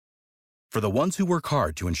For the ones who work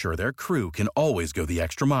hard to ensure their crew can always go the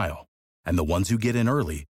extra mile, and the ones who get in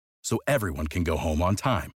early so everyone can go home on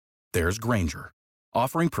time, there's Grainger,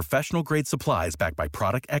 offering professional-grade supplies backed by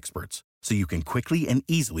product experts so you can quickly and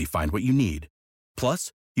easily find what you need.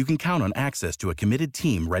 Plus, you can count on access to a committed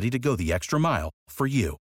team ready to go the extra mile for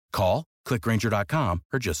you. Call, click Grainger.com,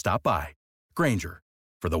 or just stop by. Grainger,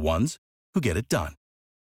 for the ones who get it done.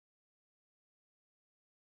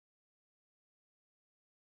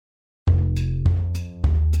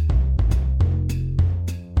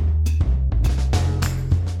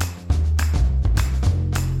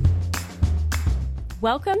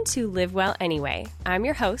 Welcome to Live Well Anyway. I'm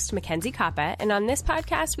your host, Mackenzie Koppa, and on this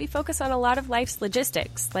podcast, we focus on a lot of life's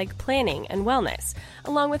logistics, like planning and wellness,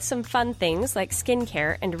 along with some fun things like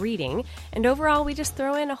skincare and reading, and overall, we just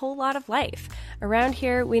throw in a whole lot of life. Around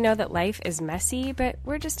here, we know that life is messy, but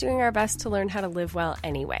we're just doing our best to learn how to live well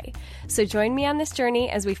anyway. So join me on this journey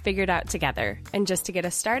as we figure it out together. And just to get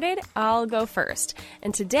us started, I'll go first.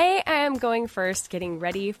 And today, I am going first, getting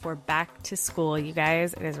ready for back to school, you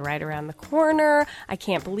guys. It is right around the corner. I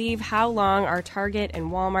can't believe how long our Target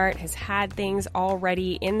and Walmart has had things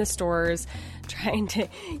already in the stores, trying to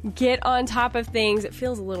get on top of things. It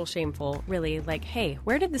feels a little shameful, really. Like, hey,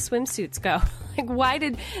 where did the swimsuits go? Like, why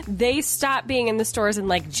did they stop being in the stores in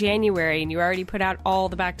like January and you already put out all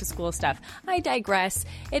the back to school stuff? I digress.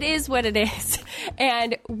 It is what it is.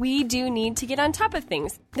 And we do need to get on top of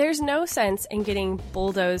things. There's no sense in getting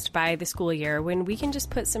bulldozed by the school year when we can just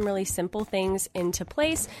put some really simple things into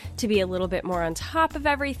place to be a little bit more on top of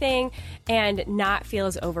everything and not feel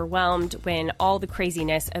as overwhelmed when all the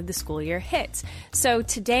craziness of the school year hits. So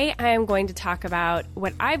today I am going to talk about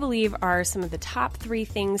what I believe are some of the top 3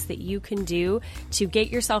 things that you can do to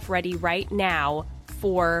get yourself ready right now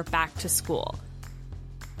for back to school.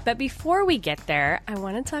 But before we get there, I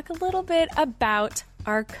want to talk a little bit about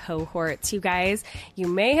our cohorts, you guys. You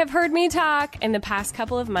may have heard me talk in the past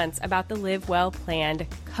couple of months about the Live Well Planned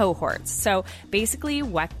cohorts. So basically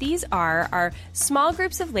what these are small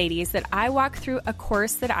groups of ladies that I walk through a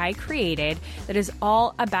course that I created that is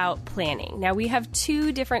all about planning. Now we have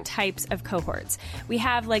 2 different types of cohorts. We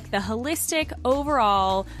have like the holistic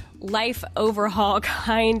overall life overhaul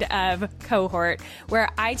kind of cohort where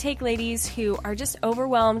I take ladies who are just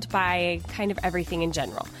overwhelmed by kind of everything in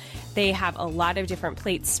general. They have a lot of different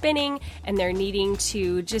plates spinning and they're needing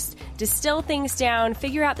to just distill things down,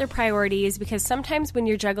 figure out their priorities, because sometimes when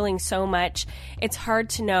you're juggling so much, it's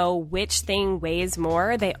hard to know which thing weighs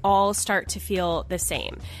more. They all start to feel the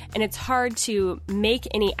same. And it's hard to make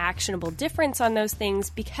any actionable difference on those things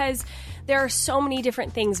because there are so many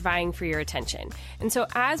different things vying for your attention. And so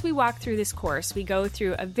as we walk through this course, we go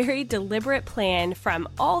through a very deliberate plan from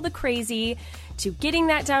all the crazy to getting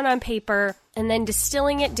that down on paper and then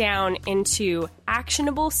distilling it down into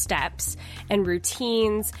actionable steps and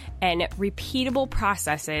routines and repeatable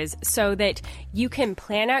processes so that you can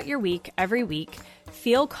plan out your week every week,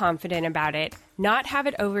 feel confident about it, not have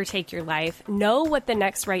it overtake your life, know what the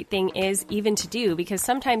next right thing is even to do, because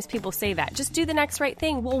sometimes people say that, just do the next right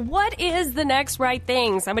thing. Well, what is the next right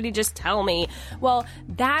thing? Somebody just tell me. Well,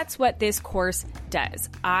 that's what this course does.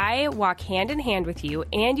 I walk hand in hand with you,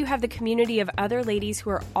 and you have the community of other ladies who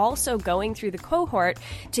are also going through the cohort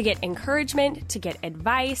to get encouragement, to get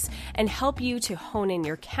advice, and help you to hone in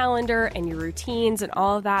your calendar and your routines and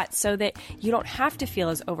all of that so that you don't have to feel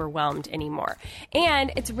as overwhelmed anymore.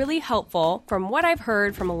 And it's really helpful, from what I've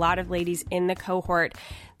heard from a lot of ladies in the cohort,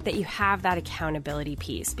 that you have that accountability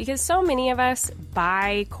piece, because so many of us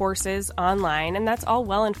buy courses online and that's all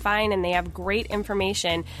well and fine and they have great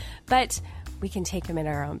information, but we can take them at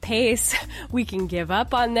our own pace. We can give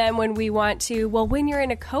up on them when we want to. Well, when you're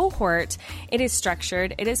in a cohort, it is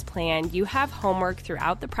structured, it is planned, you have homework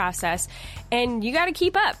throughout the process, and you got to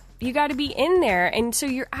keep up. You got to be in there. And so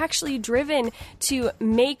you're actually driven to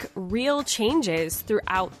make real changes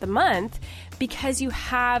throughout the month because you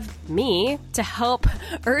have me to help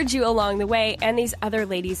urge you along the way and these other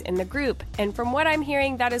ladies in the group. And from what I'm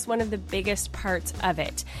hearing, that is one of the biggest parts of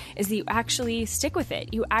it, is that you actually stick with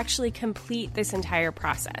it. You actually complete this entire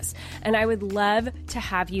process. And I would love to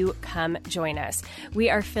have you come join us.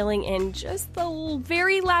 We are filling in just the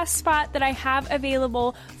very last spot that I have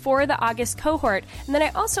available for the August cohort. And then I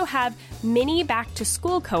also have mini back to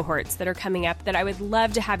school cohorts that are coming up that I would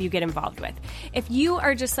love to have you get involved with. If you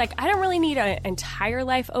are just like, I don't really need an entire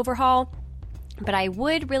life overhaul, But I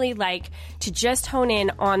would really like to just hone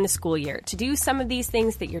in on the school year, to do some of these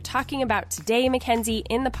things that you're talking about today, Mackenzie,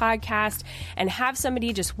 in the podcast, and have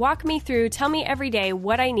somebody just walk me through, tell me every day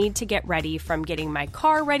what I need to get ready, from getting my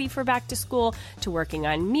car ready for back to school, to working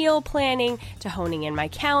on meal planning, to honing in my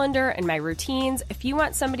calendar and my routines. If you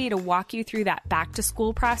want somebody to walk you through that back to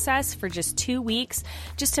school process for just 2 weeks,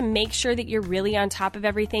 just to make sure that you're really on top of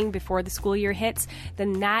everything before the school year hits,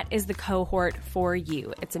 then that is the cohort for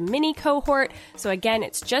you. It's a mini cohort. So again,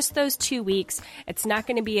 it's just those 2 weeks. It's not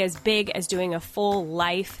going to be as big as doing a full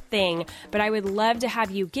life thing, but I would love to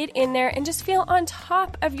have you get in there and just feel on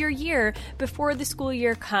top of your year before the school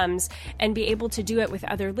year comes, and be able to do it with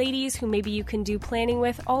other ladies who maybe you can do planning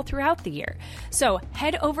with all throughout the year. So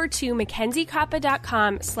head over to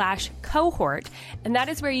MackenzieKoppa.com/cohort, and that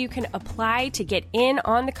is where you can apply to get in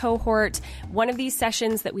on the cohort. One of these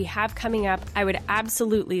sessions that we have coming up, I would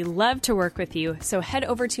absolutely love to work with you. So head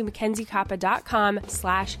over to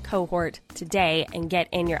MackenzieKoppa.com/cohort today and get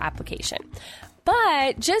in your application.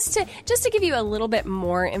 But just to give you a little bit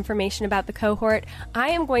more information about the cohort, I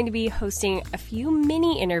am going to be hosting a few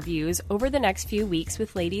mini interviews over the next few weeks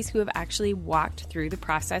with ladies who have actually walked through the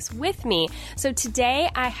process with me. So today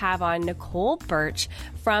I have on Nicole Birch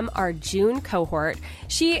from our June cohort.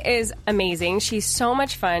 She is amazing. She's so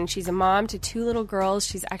much fun. She's a mom to 2 little girls.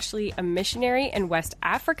 She's actually a missionary in West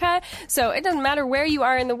Africa. So it doesn't matter where you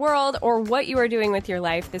are in the world or what you are doing with your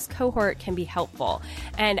life, this cohort can be helpful.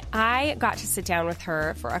 And I got to sit down with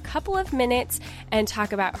her for a couple of minutes and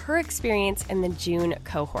talk about her experience in the June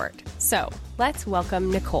cohort. So let's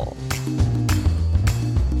welcome Nicole.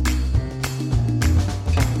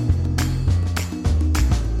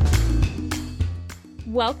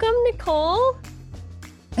 Welcome, Nicole.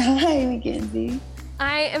 Hi, Mackenzie.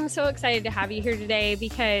 I am so excited to have you here today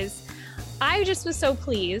because I just was so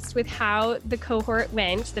pleased with how the cohort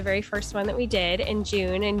went, the very first one that we did in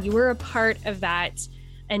June, and you were a part of that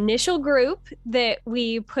initial group that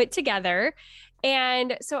we put together.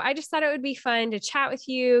 And so I just thought it would be fun to chat with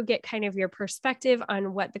you, get kind of your perspective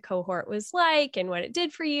on what the cohort was like and what it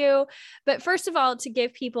did for you. But first of all, to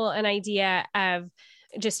give people an idea of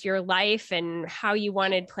just your life and how you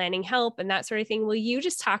wanted planning help and that sort of thing, will you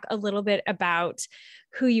just talk a little bit about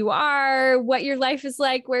who you are, what your life is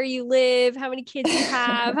like, where you live, how many kids you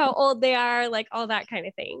have, how old they are, like all that kind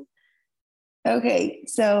of thing? Okay.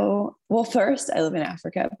 So, well, first I live in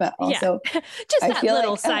Africa, but also just that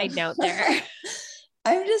little side note there.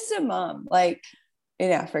 I'm just a mom, like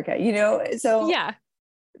in Africa, so yeah,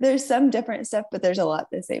 there's some different stuff, but there's a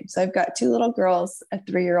lot the same. So I've got 2 little girls, a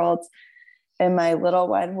 3-year-old, and my little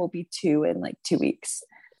one will be 2 in like 2 weeks.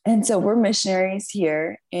 And so we're missionaries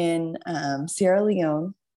here in Sierra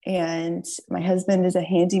Leone, and my husband is a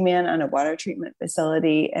handyman on a water treatment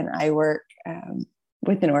facility, and I work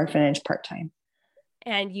with an orphanage part-time.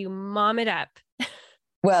 And you mom it up.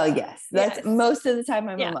 Well, yes, that's most of the time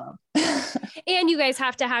I'm a mom. And you guys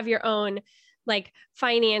have to have your own like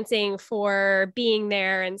financing for being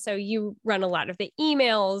there. And so you run a lot of the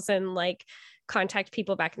emails and like contact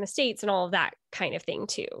people back in the States and all of that kind of thing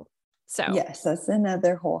too. So yes, that's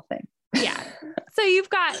another whole thing. Yeah. So you've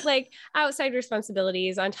got like outside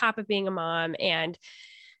responsibilities on top of being a mom and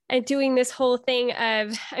doing this whole thing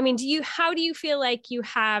of, I mean, how do you feel like you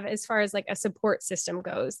have, as far as like a support system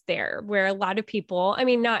goes there, where a lot of people, I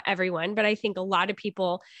mean, not everyone, but I think a lot of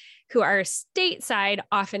people who are stateside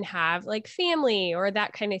often have like family or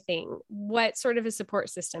that kind of thing. What sort of a support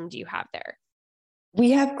system do you have there?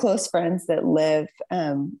 We have close friends that live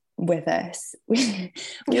with us. We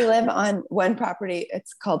live on one property.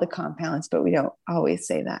 It's called the compounds, but we don't always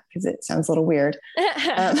say that because it sounds a little weird.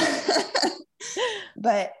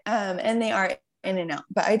 But, and they are in and out,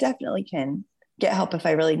 but I definitely can get help if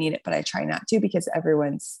I really need it, but I try not to because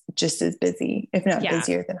everyone's just as busy, if not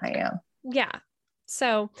busier than I am. Yeah.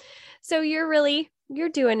 So you're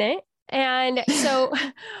doing it. And so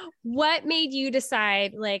what made you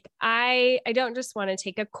decide, like, I don't just want to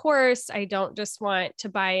take a course. I don't just want to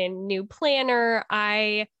buy a new planner.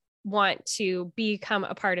 I want to become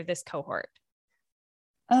a part of this cohort.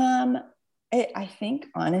 I think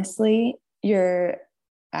honestly, your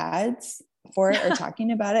ads for it or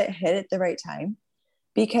talking about it hit at the right time,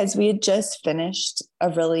 because we had just finished a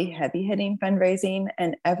really heavy hitting fundraising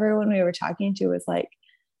and everyone we were talking to was like,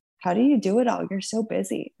 how do you do it all? You're so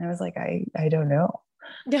busy. And I was like, I don't know.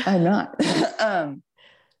 I'm not. And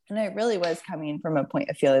I really was coming from a point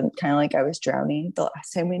of feeling kind of like I was drowning the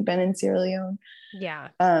last time we'd been in Sierra Leone. Yeah.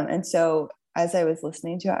 And so as I was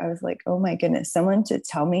listening to it, I was like, oh my goodness, someone to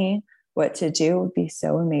tell me what to do would be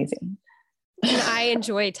so amazing. And I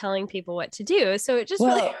enjoy telling people what to do. So it just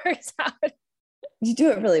really works out. You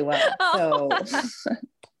do it really well. So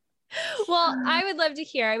well, I would love to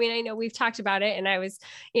hear. I mean, I know we've talked about it and I was,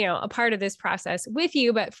 a part of this process with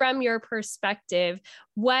you, but from your perspective,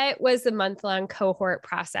 what was the month-long cohort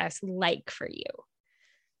process like for you?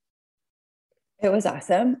 it was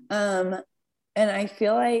awesome. And I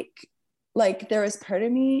feel like there was part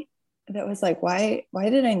of me that was like, why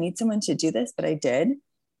did I need someone to do this? But I did.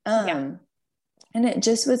 Yeah. And it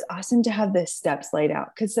just was awesome to have the steps laid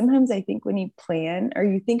out. Cause sometimes I think when you plan or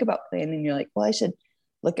you think about planning, you're like, well, I should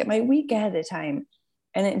look at my week ahead of time.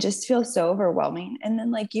 And it just feels so overwhelming. And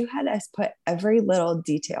then like you had us put every little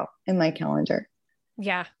detail in my calendar.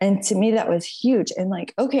 Yeah. And to me, that was huge. And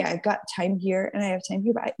like, okay, I've got time here and I have time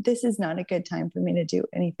here, but this is not a good time for me to do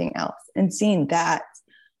anything else. And seeing that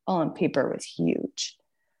all on paper was huge.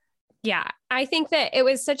 Yeah. I think that it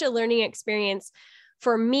was such a learning experience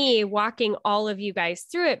for me walking all of you guys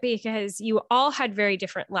through it because you all had very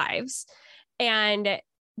different lives and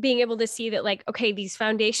being able to see that like, okay, these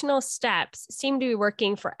foundational steps seem to be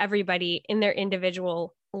working for everybody in their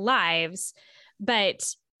individual lives, but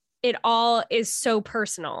it all is so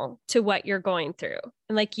personal to what you're going through.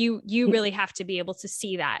 And like you really have to be able to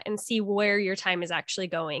see that and see where your time is actually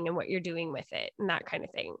going and what you're doing with it and that kind of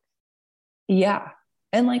thing. Yeah.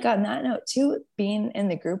 And like on that note too, being in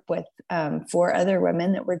the group with 4 other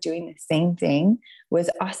women that were doing the same thing was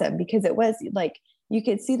awesome because it was like, you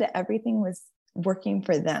could see that everything was working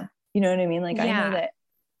for them. You know what I mean? Like, I know that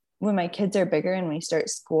when my kids are bigger and we start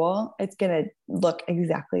school, it's going to look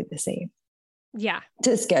exactly the same. Yeah.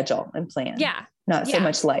 To schedule and plan. Yeah. Not so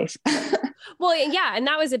much life. Well, yeah. And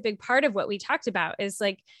that was a big part of what we talked about is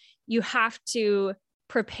like, you have to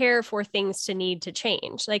prepare for things to need to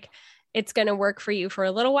change. Like it's going to work for you for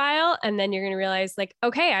a little while. And then you're going to realize like,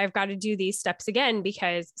 okay, I've got to do these steps again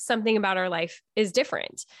because something about our life is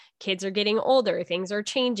different. Kids are getting older, things are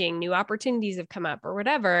changing, new opportunities have come up or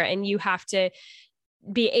whatever. And you have to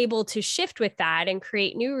be able to shift with that and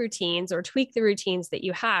create new routines or tweak the routines that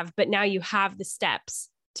you have. But now you have the steps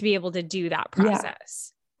to be able to do that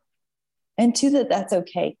process. Yeah. And two, that's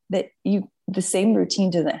okay. That the same routine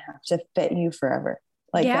doesn't have to fit you forever.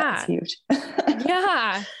 Like that's huge.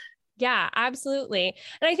 Yeah, absolutely.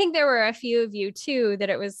 And I think there were a few of you too, that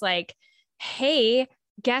it was like, hey,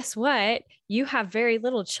 guess what? You have very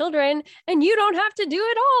little children and you don't have to do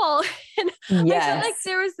it all. And I felt like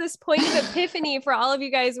there was this point of epiphany for all of you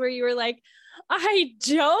guys where you were like, I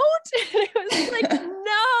don't. And it was like,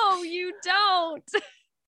 no, you don't.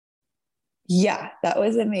 Yeah, that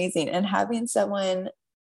was amazing. And having someone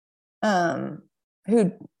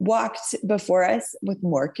who walked before us with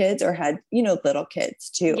more kids or had, little kids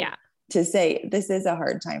too. Yeah. To say, this is a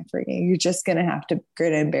hard time for you. You're just going to have to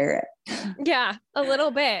grin and bear it. Yeah, a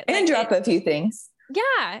little bit. And drop a few things.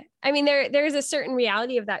 Yeah. I mean, there's a certain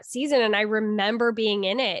reality of that season. And I remember being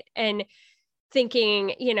in it and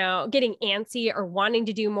thinking, getting antsy or wanting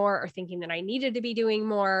to do more or thinking that I needed to be doing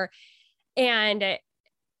more. And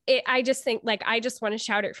I just think like, I just want to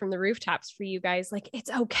shout it from the rooftops for you guys. Like,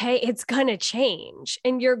 it's okay. It's going to change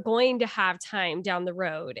and you're going to have time down the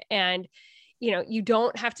road. And you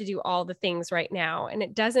don't have to do all the things right now and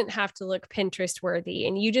it doesn't have to look Pinterest worthy.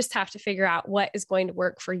 And you just have to figure out what is going to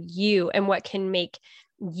work for you and what can make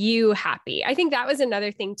you happy. I think that was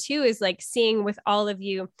another thing too, is like seeing with all of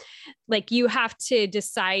you, like you have to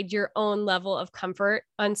decide your own level of comfort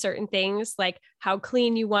on certain things, like how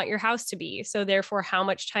clean you want your house to be. So therefore, how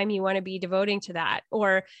much time you want to be devoting to that.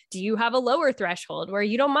 Or do you have a lower threshold where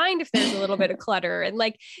you don't mind if there's a little bit of clutter? And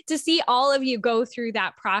like to see all of you go through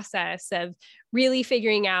that process of really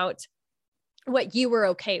figuring out what you were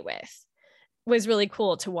okay with was really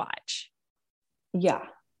cool to watch. Yeah.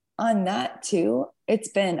 On that too, it's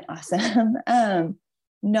been awesome.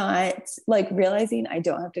 Not like realizing I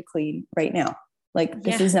don't have to clean right now. Like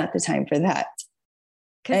this is not the time for that.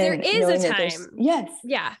 Because there is a time. Yes.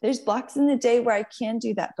 Yeah. There's blocks in the day where I can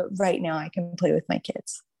do that, but right now I can play with my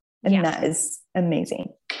kids. And that is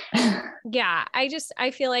amazing. Yeah.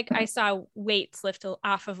 I feel like I saw weights lift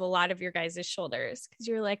off of a lot of your guys' shoulders because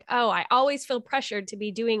you're like, oh, I always feel pressured to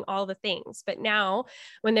be doing all the things. But now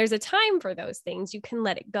when there's a time for those things, you can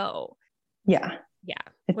let it go. Yeah. Yeah.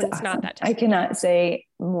 It's when it's awesome. not that time. I cannot say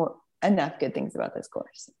enough good things about this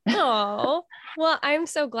course. Oh, well, I'm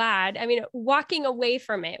so glad. I mean, walking away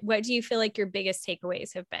from it, what do you feel like your biggest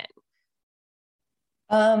takeaways have been?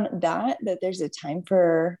 That there's a time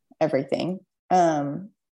for everything.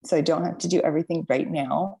 So I don't have to do everything right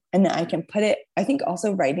now. And that I can put it, I think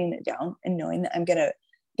also writing it down and knowing that I'm going to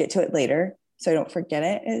get to it later so I don't forget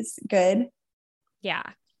it is good. Yeah.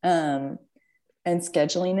 And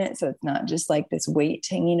scheduling it. So it's not just like this weight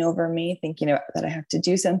hanging over me, thinking about that I have to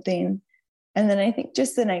do something. And then I think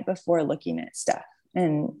just the night before, looking at stuff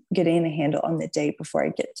and getting a handle on the day before I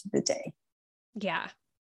get to the day. Yeah.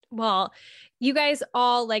 Well, you guys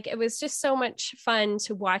all, like, it was just so much fun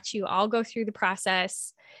to watch you all go through the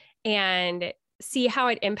process and see how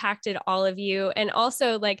it impacted all of you. And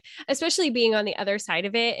also, like, especially being on the other side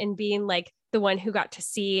of it and being like the one who got to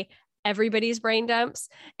see everybody's brain dumps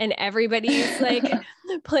and everybody's like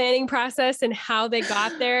planning process and how they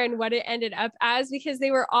got there and what it ended up as, because they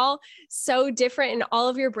were all so different and all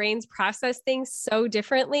of your brains process things so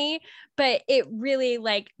differently. But it really,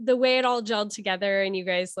 like, the way it all gelled together and you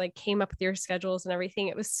guys like came up with your schedules and everything,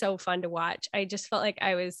 it was so fun to watch. I just felt like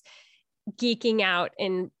I was geeking out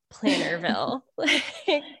in Plannerville.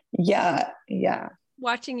 Yeah.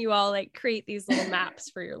 Watching you all like create these little maps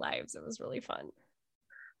for your lives. It was really fun.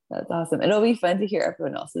 That's awesome. It'll be fun to hear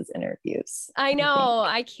everyone else's interviews. I know.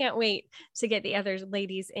 I can't wait to get the other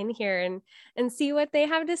ladies in here and see what they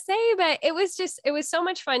have to say. But it was so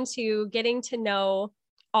much fun to getting to know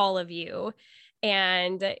all of you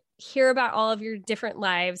and hear about all of your different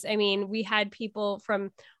lives. I mean, we had people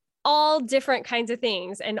from all different kinds of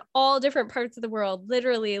things and all different parts of the world.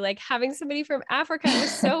 Literally, like, having somebody from Africa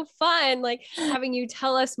was so fun, like having you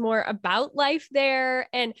tell us more about life there.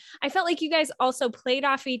 And I felt like you guys also played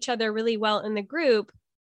off each other really well in the group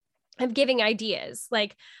of giving ideas.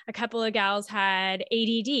 Like, a couple of gals had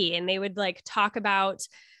ADD and they would like talk about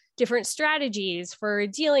different strategies for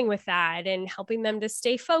dealing with that and helping them to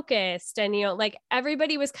stay focused. And, you know, like,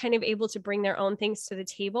 everybody was kind of able to bring their own things to the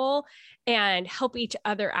table and help each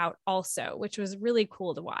other out also, which was really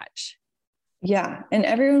cool to watch. Yeah. And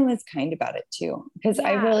everyone was kind about it too, because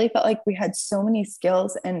I really felt like we had so many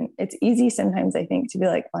skills, and it's easy sometimes, I think, to be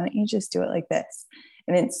like, why don't you just do it like this?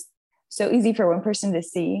 And it's so easy for one person to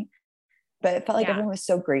see, but it felt like everyone was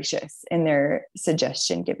so gracious in their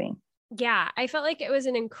suggestion giving. Yeah, I felt like it was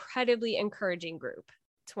an incredibly encouraging group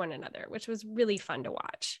to one another, which was really fun to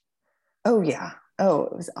watch. Oh, yeah. Oh,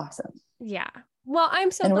 it was awesome. Yeah. Well,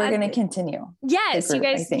 I'm so glad. And we're going to continue. Yes, group, you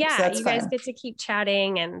guys. so you guys get to keep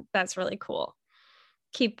chatting, and that's really cool.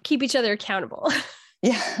 Keep each other accountable.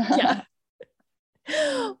 Yeah.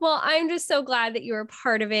 Well, I'm just so glad that you were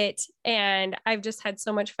part of it, and I've just had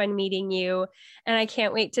so much fun meeting you, and I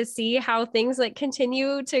can't wait to see how things like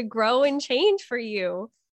continue to grow and change for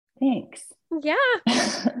you. Thanks. Yeah.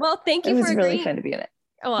 Well, thank you. It was really fun to be in it.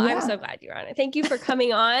 Oh, well, I'm so glad you're on it. Thank you for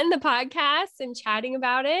coming on the podcast and chatting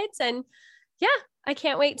about it. And yeah, I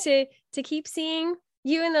can't wait to keep seeing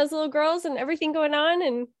you and those little girls and everything going on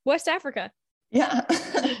in West Africa. Yeah.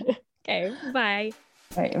 Okay. Bye.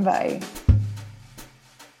 All right. Bye.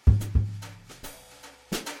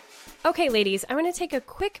 Okay, ladies, I want to take a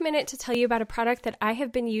quick minute to tell you about a product that I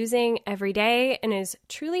have been using every day and is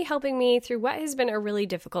truly helping me through what has been a really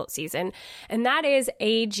difficult season, and that is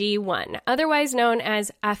AG1, otherwise known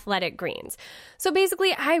as Athletic Greens. So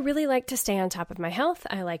basically, I really like to stay on top of my health.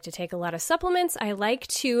 I like to take a lot of supplements. I like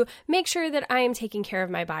to make sure that I am taking care of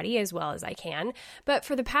my body as well as I can. But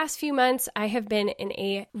for the past few months, I have been in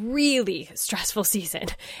a really stressful season,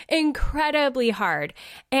 incredibly hard,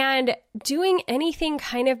 and doing anything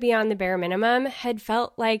kind of beyond the bare minimum had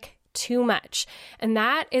felt like too much. And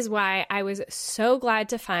that is why I was so glad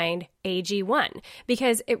to find AG1,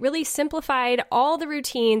 because it really simplified all the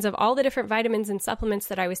routines of all the different vitamins and supplements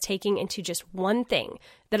that I was taking into just one thing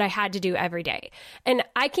that I had to do every day. And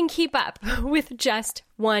I can keep up with just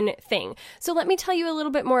one thing. So let me tell you a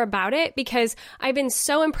little bit more about it, because I've been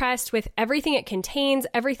so impressed with everything it contains,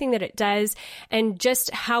 everything that it does, and just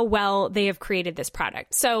how well they have created this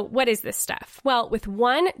product. So what is this stuff? Well, with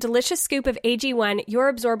one delicious scoop of AG1, you're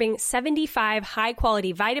absorbing 75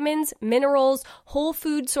 high-quality vitamins, minerals, whole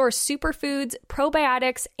food source superfoods,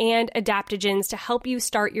 probiotics, and adaptogens to help you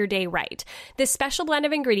start your day right. This special blend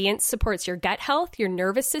of ingredients supports your gut health, your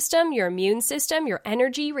nervous system, your immune system, your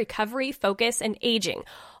energy, recovery, focus, and aging.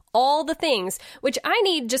 All the things which I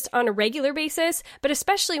need just on a regular basis, but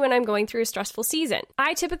especially when I'm going through a stressful season.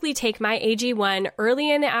 I typically take my AG1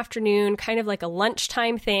 early in the afternoon, kind of like a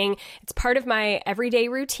lunchtime thing. It's part of my everyday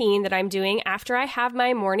routine that I'm doing after I have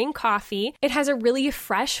my morning coffee. It has a really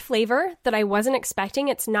fresh flavor that I wasn't expecting.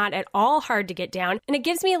 It's not at all hard to get down, and it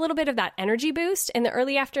gives me a little bit of that energy boost in the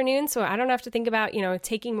early afternoon, so I don't have to think about,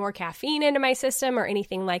 taking more caffeine into my system or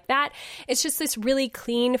anything like that. It's just this really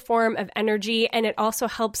clean form of energy, and it also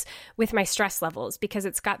helps helps with my stress levels because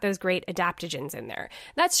it's got those great adaptogens in there.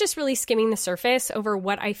 That's just really skimming the surface over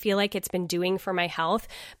what I feel like it's been doing for my health,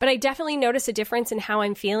 but I definitely notice a difference in how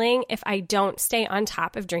I'm feeling if I don't stay on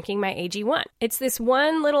top of drinking my AG1. It's this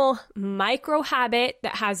one little micro habit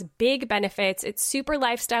that has big benefits. It's super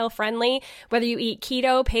lifestyle friendly. Whether you eat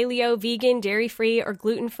keto, paleo, vegan, dairy-free, or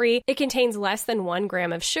gluten-free, it contains less than 1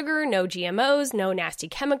 gram of sugar, no GMOs, no nasty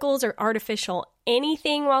chemicals or artificial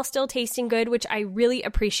anything while still tasting good, which I really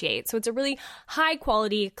appreciate. So it's a really high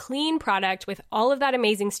quality, clean product with all of that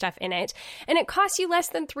amazing stuff in it. And it costs you less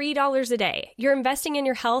than $3 a day. You're investing in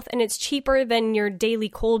your health and it's cheaper than your daily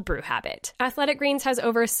cold brew habit. Athletic Greens has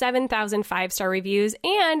over 7,000 5-star reviews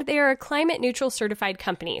and they are a climate neutral certified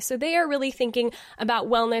company. So they are really thinking about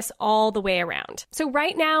wellness all the way around. So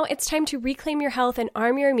right now it's time to reclaim your health and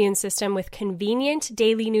arm your immune system with convenient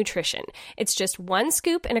daily nutrition. It's just 1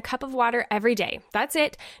 scoop in a cup of water every day. That's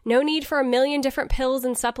it. No need for a million different pills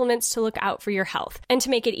and supplements to look out for your health. And to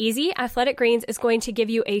make it easy, Athletic Greens is going to give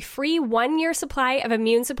you a free 1-year supply of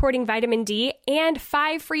immune-supporting vitamin D and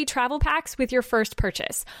 5 free travel packs with your first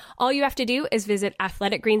purchase. All you have to do is visit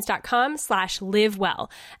athleticgreens.com/livewell.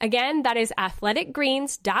 Again, that is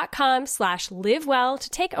athleticgreens.com/livewell to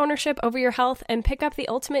take ownership over your health and pick up the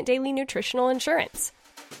ultimate daily nutritional insurance.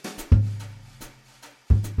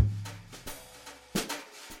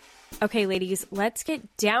 Okay, ladies, let's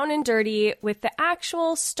get down and dirty with the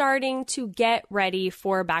actual starting to get ready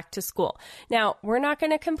for back to school. Now, we're not going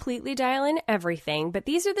to completely dial in everything, but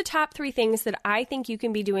these are the top 3 things that I think you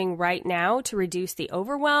can be doing right now to reduce the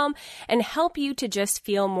overwhelm and help you to just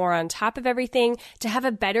feel more on top of everything, to have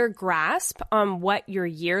a better grasp on what your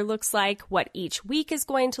year looks like, what each week is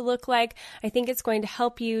going to look like. I think it's going to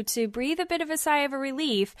help you to breathe a bit of a sigh of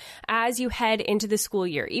relief as you head into the school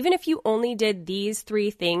year. Even if you only did these 3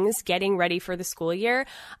 things, getting ready for the school year,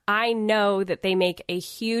 I know that they make a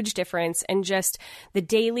huge difference in just the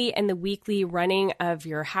daily and the weekly running of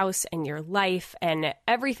your house and your life and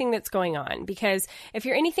everything that's going on. Because if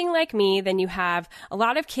you're anything like me, then you have a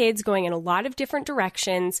lot of kids going in a lot of different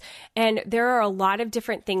directions, and there are a lot of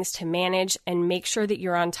different things to manage and make sure that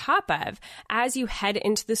you're on top of as you head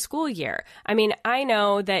into the school year. I mean, I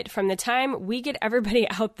know that from the time we get everybody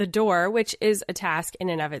out the door, which is a task in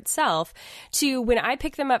and of itself, to when I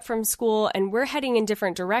pick them up from school and we're heading in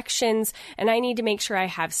different directions and I need to make sure I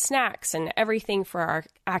have snacks and everything for our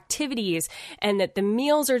activities and that the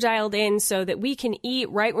meals are dialed in so that we can eat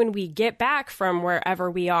right when we get back from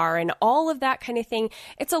wherever we are and all of that kind of thing.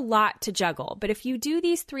 It's a lot to juggle. But if you do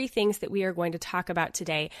these 3 things that we are going to talk about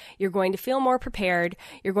today, you're going to feel more prepared,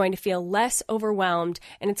 you're going to feel less overwhelmed,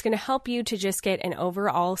 and it's going to help you to just get an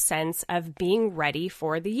overall sense of being ready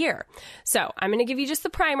for the year. So I'm going to give you just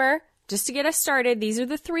the primer. Just to get us started, these are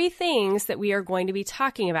the 3 things that we are going to be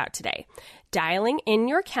talking about today. Dialing in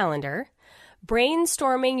your calendar,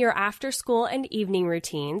 brainstorming your after school and evening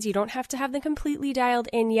routines. You don't have to have them completely dialed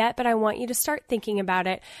in yet, but I want you to start thinking about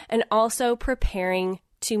it, and also preparing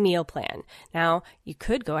to meal plan. Now, you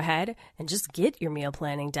could go ahead and just get your meal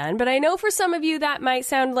planning done, but I know for some of you that might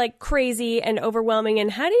sound like crazy and overwhelming.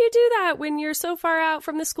 And how do you do that when you're so far out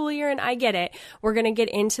from the school year? And I get it. We're going to get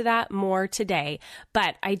into that more today,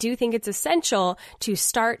 but I do think it's essential to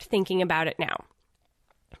start thinking about it now.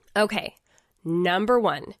 Okay. Number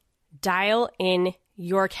 1, dial in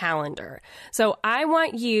your calendar. So I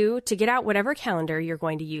want you to get out whatever calendar you're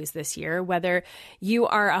going to use this year, whether you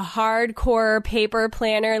are a hardcore paper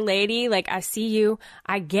planner lady, like I see you,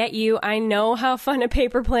 I get you, I know how fun a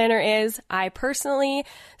paper planner is. I personally,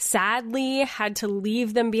 sadly, had to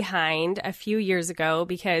leave them behind a few years ago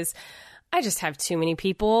because I just have too many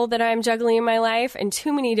people that I'm juggling in my life and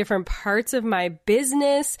too many different parts of my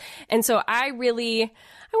business. And so I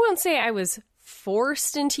won't say I was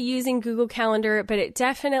forced into using Google Calendar, but it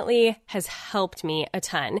definitely has helped me a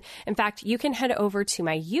ton. In fact, you can head over to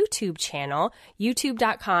my YouTube channel,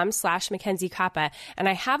 youtube.com/MacKenzie Koppa, and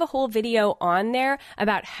I have a whole video on there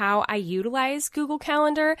about how I utilize Google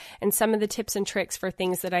Calendar and some of the tips and tricks for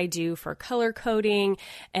things that I do for color coding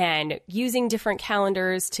and using different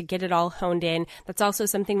calendars to get it all honed in. That's also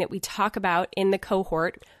something that we talk about in the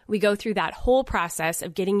cohort. We go through that whole process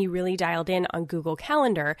of getting you really dialed in on Google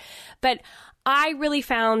Calendar. But I really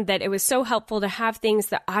found that it was so helpful to have things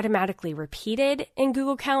that automatically repeated in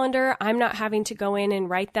Google Calendar. I'm not having to go in and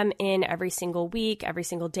write them in every single week, every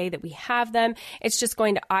single day that we have them. It's just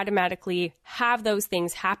going to automatically have those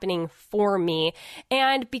things happening for me.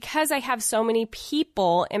 And because I have so many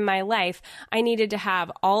people in my life, I needed to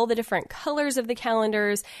have all the different colors of the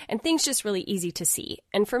calendars and things just really easy to see.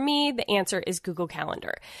 And for me, the answer is Google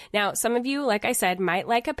Calendar. Now, some of you, like I said, might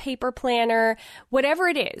like a paper planner, whatever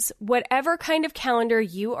it is, whatever kind kind of calendar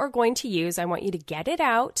you are going to use, I want you to get it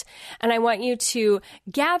out, and I want you to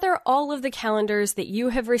gather all of the calendars that you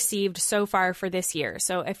have received so far for this year.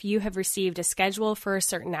 So if you have received a schedule for a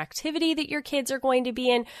certain activity that your kids are going to be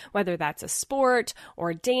in, whether that's a sport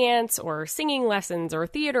or dance or singing lessons or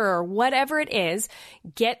theater or whatever it is,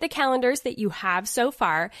 get the calendars that you have so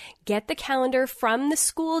far, get the calendar from the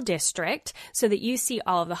school district so that you see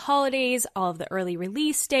all of the holidays, all of the early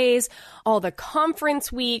release days, all the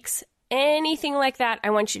conference weeks, anything like that. I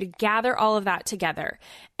want you to gather all of that together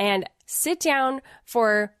and sit down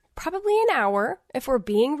for probably an hour, if we're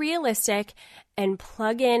being realistic, and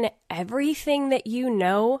plug in everything that you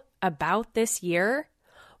know about this year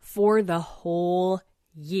for the whole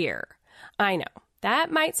year. I know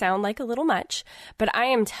that might sound like a little much, but I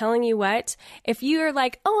am telling you what, if you're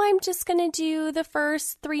like, oh, I'm just going to do the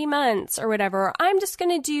first 3 months or whatever, or I'm just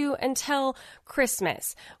going to do until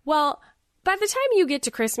Christmas. Well, by the time you get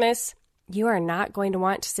to Christmas, you are not going to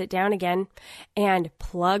want to sit down again and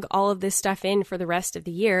plug all of this stuff in for the rest of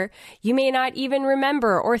the year. You may not even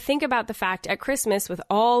remember or think about the fact at Christmas, with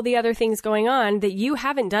all the other things going on, that you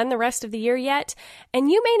haven't done the rest of the year yet, and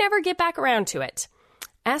you may never get back around to it.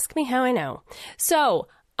 Ask me how I know. So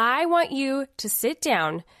I want you to sit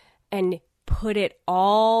down and put it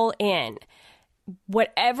all in.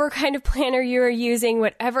 Whatever kind of planner you are using,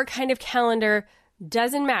 whatever kind of calendar,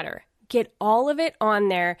 doesn't matter. Get all of it on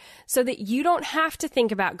there so that you don't have to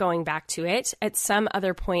think about going back to it at some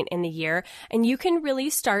other point in the year, and you can really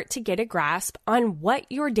start to get a grasp on what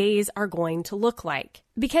your days are going to look like.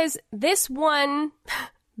 Because this one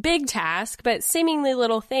big task, but seemingly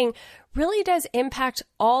little thing, really does impact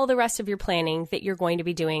all the rest of your planning that you're going to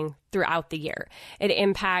be doing throughout the year. It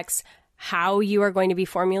impacts how you are going to be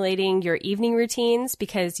formulating your evening routines,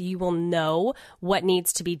 because you will know what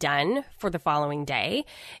needs to be done for the following day.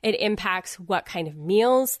 It impacts what kind of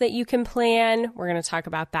meals that you can plan. We're going to talk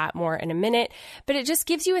about that more in a minute, but it just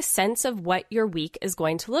gives you a sense of what your week is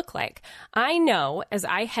going to look like. I know as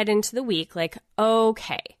I head into the week, like,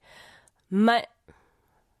 okay,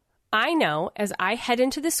 I know as I head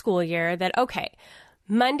into the school year that, okay,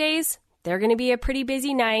 Mondays, they're going to be a pretty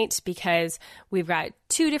busy night because we've got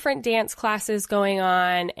 2 different dance classes going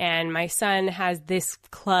on and my son has this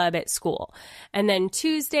club at school. And then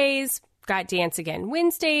Tuesdays, got dance again.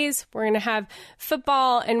 Wednesdays, we're going to have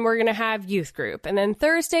football and we're going to have youth group. And then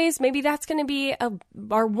Thursdays, maybe that's going to be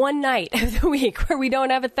our one night of the week where we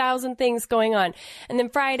don't have 1,000 things going on. And then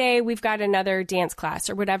Friday, we've got another dance class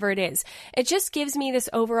or whatever it is. It just gives me this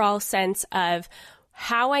overall sense of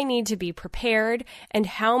how I need to be prepared and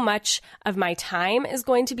how much of my time is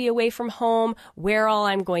going to be away from home, where all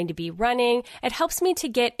I'm going to be running. It helps me to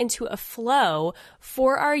get into a flow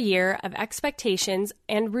for our year of expectations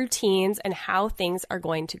and routines and how things are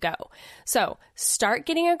going to go. So start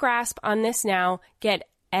getting a grasp on this now. Get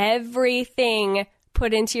everything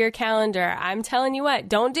put into your calendar. I'm telling you what,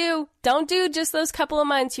 don't do just those couple of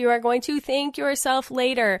months. You are going to thank yourself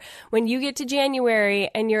later when you get to January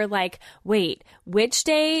and you're like, wait, which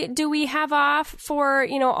day do we have off for,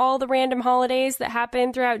 all the random holidays that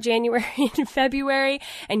happen throughout January and February?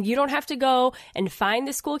 And you don't have to go and find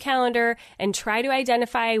the school calendar and try to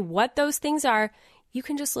identify what those things are. You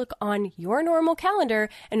can just look on your normal calendar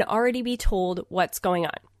and already be told what's going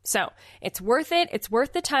on. So it's worth it. It's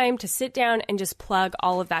worth the time to sit down and just plug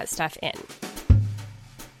all of that stuff in.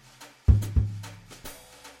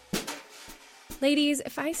 Ladies,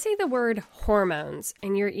 if I say the word hormones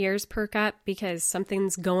and your ears perk up because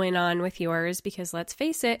something's going on with yours, because let's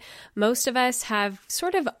face it, most of us have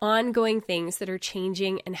sort of ongoing things that are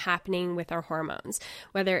changing and happening with our hormones,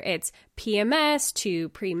 whether it's PMS to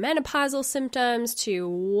premenopausal symptoms to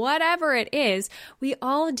whatever it is, we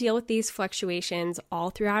all deal with these fluctuations all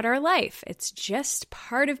throughout our life. It's just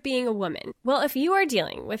part of being a woman. Well, if you are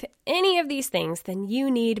dealing with any of these things, then you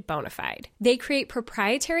need Bonafide. They create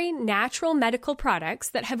proprietary natural medical products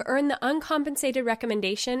that have earned the uncompensated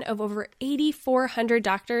recommendation of over 8,400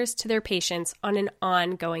 doctors to their patients on an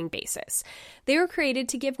ongoing basis. They were created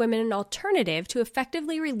to give women an alternative to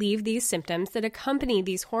effectively relieve these symptoms that accompany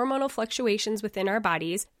these hormonal fluctuations within our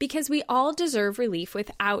bodies, because we all deserve relief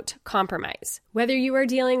without compromise. Whether you are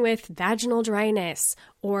dealing with vaginal dryness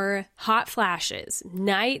or hot flashes,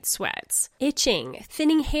 night sweats, itching,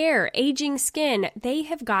 thinning hair, aging skin, they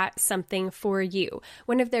have got something for you.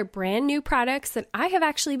 One of their brand new products that I have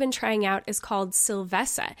actually been trying out is called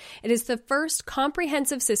Silvessa. It is the first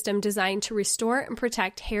comprehensive system designed to restore and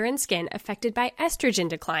protect hair and skin affected by estrogen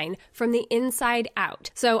decline from the inside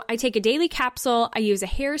out. So I take a daily capsule, I use a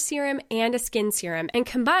hair serum and a skin serum, and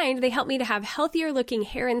combined they help me to have healthier looking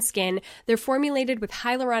hair and skin. They're formulated with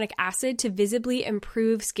hyaluronic acid to visibly improve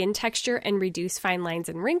improve skin texture and reduce fine lines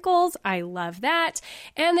and wrinkles. I love that.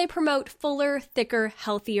 And they promote fuller, thicker,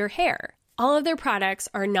 healthier hair. All of their products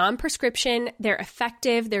are non-prescription, they're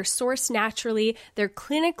effective, they're sourced naturally, they're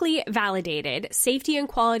clinically validated, safety and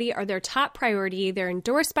quality are their top priority, they're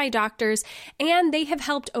endorsed by doctors, and they have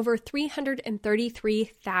helped over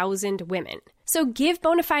 333,000 women. So give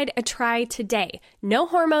Bonafide a try today. No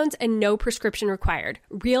hormones and no prescription required.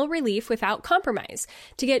 Real relief without compromise.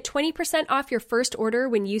 To get 20% off your first order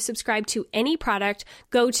when you subscribe to any product,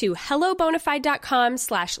 go to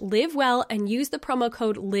hellobonafide.com/livewell and use the promo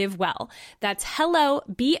code LIVEWELL. That's hello,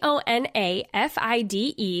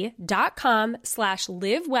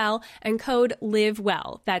 BONAFIDE.com/livewell and code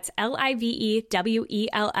LIVEWELL. That's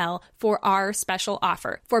LIVEWELL for our special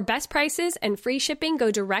offer. For best prices and free shipping,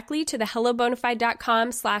 go directly to the hellobonafide.com/livewell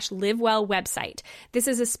website. This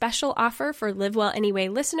is a special offer for Live Well Anyway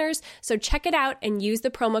listeners, so check it out and use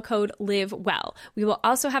the promo code LIVEWELL. We will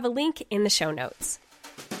also have a link in the show notes.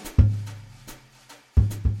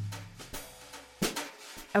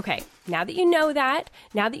 Okay, now that you know that,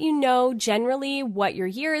 now that you know generally what your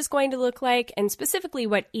year is going to look like and specifically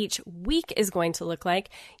what each week is going to look like,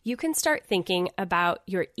 you can start thinking about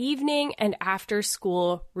your evening and after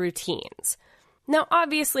school routines. Now,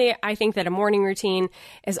 obviously, I think that a morning routine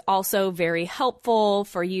is also very helpful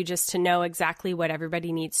for you just to know exactly what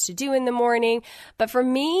everybody needs to do in the morning. But for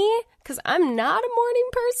me, because I'm not a morning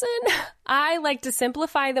person, I like to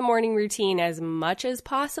simplify the morning routine as much as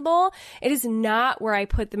possible. It is not where I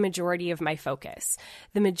put the majority of my focus.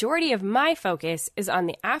 The majority of my focus is on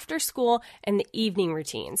the after school and the evening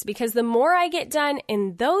routines, because the more I get done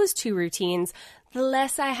in those two routines, the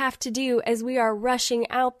less I have to do as we are rushing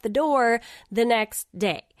out the door the next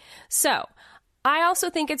day. So I also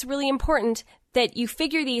think it's really important that you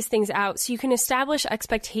figure these things out so you can establish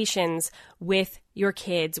expectations with your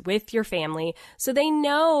kids, with your family, so they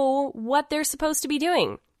know what they're supposed to be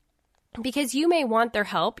doing. Because you may want their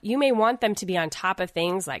help, you may want them to be on top of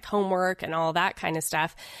things like homework and all that kind of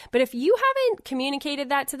stuff. But if you haven't communicated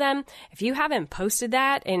that to them, if you haven't posted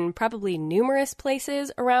that in probably numerous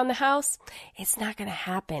places around the house, it's not going to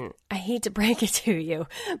happen. I hate to break it to you,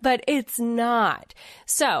 but it's not.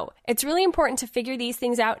 So it's really important to figure these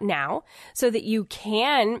things out now so that you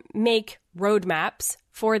can make roadmaps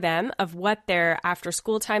for them of what their after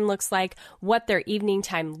school time looks like, what their evening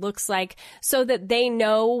time looks like, so that they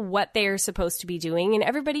know what they are supposed to be doing and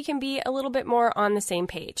everybody can be a little bit more on the same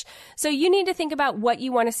page. So you need to think about what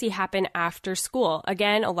you want to see happen after school.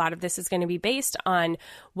 Again, a lot of this is going to be based on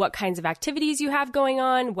what kinds of activities you have going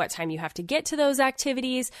on, what time you have to get to those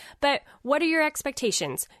activities, but what are your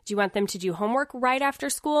expectations? Do you want them to do homework right after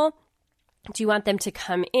school? Do you want them to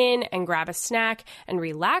come in and grab a snack and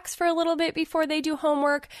relax for a little bit before they do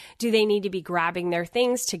homework? Do they need to be grabbing their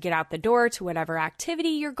things to get out the door to whatever activity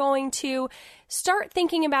you're going to? Start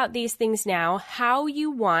thinking about these things now, how you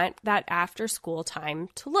want that after school time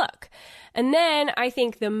to look. And then I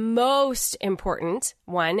think the most important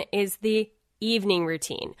one is the evening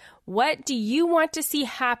routine. What do you want to see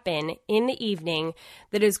happen in the evening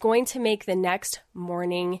that is going to make the next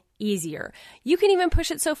morning easier? You can even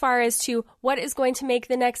push it so far as to what is going to make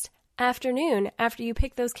the next afternoon after you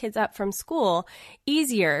pick those kids up from school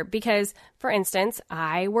easier. Because, for instance,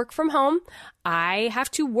 I work from home. I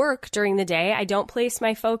have to work during the day. I don't place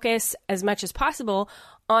my focus as much as possible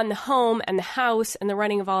on the home and the house and the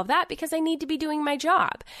running of all of that because I need to be doing my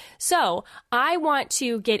job. So I want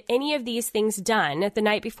to get any of these things done the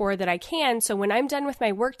night before that I can. So when I'm done with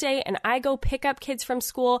my workday and I go pick up kids from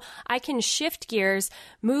school, I can shift gears,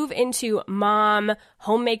 move into mom,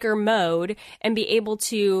 homemaker mode, and be able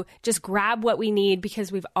to just grab what we need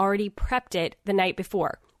because we've already prepped it the night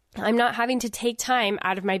before. I'm not having to take time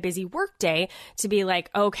out of my busy workday to be like,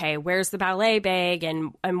 okay, where's the ballet bag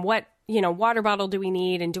and what, water bottle do we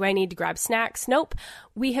need? And do I need to grab snacks? Nope.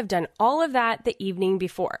 We have done all of that the evening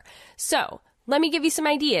before. So let me give you some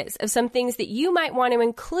ideas of some things that you might want to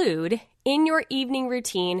include in your evening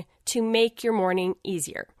routine to make your morning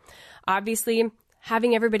easier. Obviously,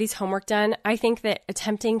 having everybody's homework done, I think that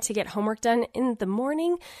attempting to get homework done in the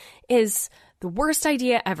morning is the worst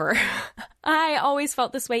idea ever. I always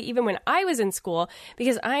felt this way even when I was in school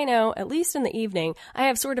because I know, at least in the evening, I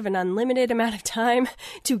have sort of an unlimited amount of time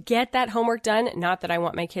to get that homework done. Not that I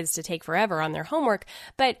want my kids to take forever on their homework,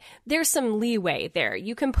 but there's some leeway there.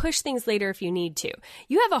 You can push things later if you need to.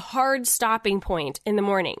 You have a hard stopping point in the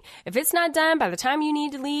morning. If it's not done by the time you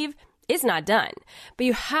need to leave, it's not done. But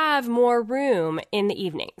you have more room in the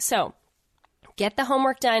evening. So Get the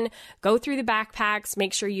homework done, go through the backpacks,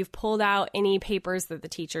 make sure you've pulled out any papers that the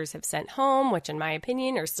teachers have sent home, which in my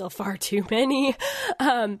opinion are still far too many.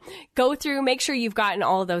 Go through, make sure you've gotten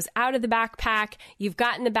all of those out of the backpack. You've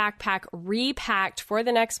gotten the backpack repacked for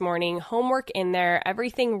the next morning, homework in there,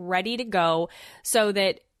 everything ready to go so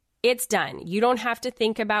that it's done. You don't have to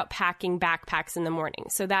think about packing backpacks in the morning.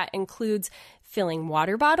 So that includes filling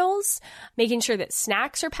water bottles, making sure that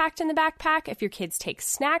snacks are packed in the backpack if your kids take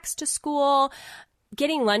snacks to school,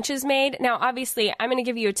 getting lunches made. Now, obviously, I'm going to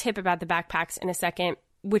give you a tip about the backpacks in a second,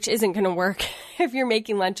 which isn't going to work if you're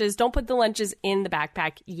making lunches. Don't put the lunches in the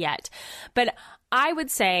backpack yet. But I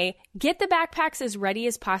would say get the backpacks as ready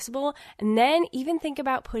as possible, and then even think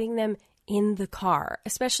about putting them in the car,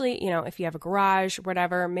 especially, if you have a garage,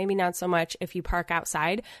 whatever, maybe not so much if you park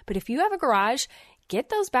outside, but if you have a garage, get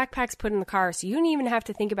those backpacks put in the car so you don't even have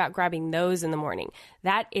to think about grabbing those in the morning.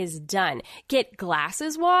 That is done. Get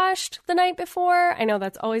glasses washed the night before. I know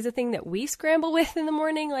that's always a thing that we scramble with in the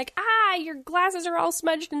morning, like, your glasses are all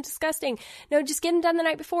smudged and disgusting. No, just get them done the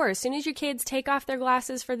night before. As soon as your kids take off their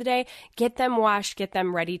glasses for the day, get them washed, get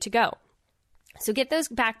them ready to go. So get those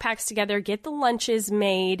backpacks together, get the lunches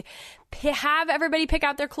made, have everybody pick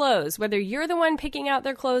out their clothes, whether you're the one picking out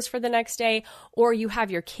their clothes for the next day or you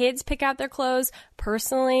have your kids pick out their clothes.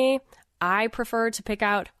 Personally, I prefer to pick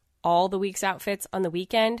out all the week's outfits on the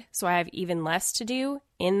weekend, so I have even less to do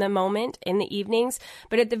in the moment, in the evenings.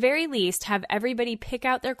 But at the very least, have everybody pick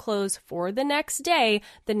out their clothes for the next day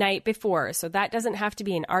the night before. So that doesn't have to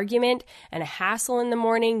be an argument and a hassle in the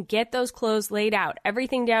morning. Get those clothes laid out,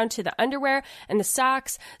 everything down to the underwear and the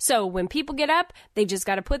socks. So when people get up, they just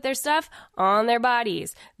got to put their stuff on their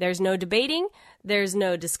bodies. There's no debating. There's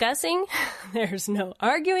no discussing. There's no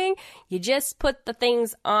arguing. You just put the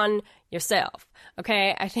things on yourself.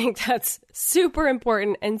 Okay? I think that's super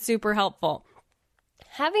important and super helpful.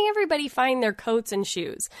 Having everybody find their coats and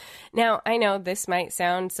shoes. Now, I know this might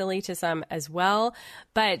sound silly to some as well,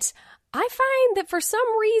 but I find that for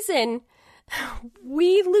some reason,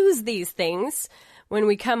 we lose these things when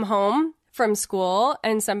we come home from school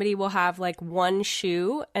and somebody will have like one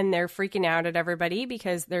shoe and they're freaking out at everybody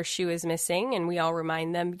because their shoe is missing, and we all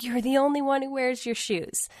remind them, you're the only one who wears your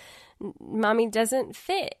shoes. Mommy doesn't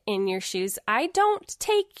fit in your shoes. I don't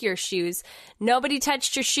take your shoes. Nobody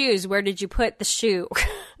touched your shoes. Where did you put the shoe?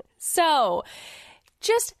 So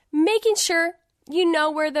just making sure you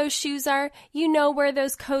know where those shoes are, you know where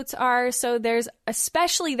those coats are. So there's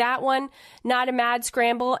especially that one, not a mad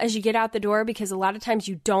scramble as you get out the door, because a lot of times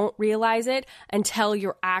you don't realize it until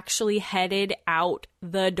you're actually headed out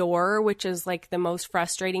the door, which is like the most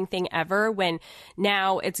frustrating thing ever when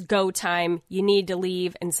now it's go time, you need to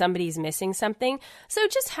leave and somebody's missing something. So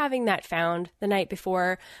just having that found the night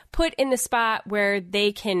before, put in the spot where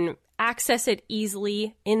they can access it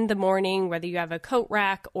easily in the morning, whether you have a coat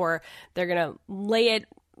rack or they're going to lay it,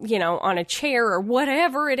 on a chair or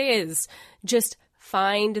whatever it is. Just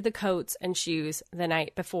find the coats and shoes the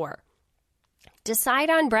night before. Decide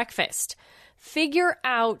on breakfast. Figure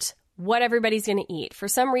out what everybody's going to eat. For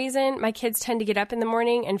some reason, my kids tend to get up in the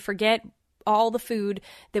morning and forget all the food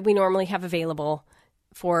that we normally have available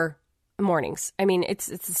for mornings. I mean, it's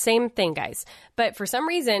the same thing, guys. But for some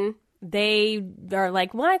reason, they are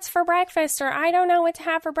like, what's for breakfast? Or I don't know what to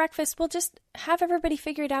have for breakfast. Well, just have everybody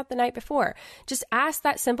figure it out the night before. Just ask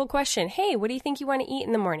that simple question. Hey, what do you think you want to eat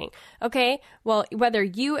in the morning? Okay, well, whether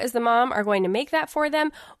you as the mom are going to make that for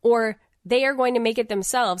them or they are going to make it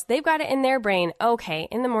themselves, they've got it in their brain. Okay,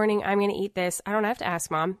 in the morning, I'm going to eat this. I don't have to ask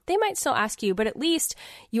mom. They might still ask you, but at least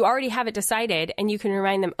you already have it decided and you can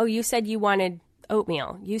remind them, oh, you said you wanted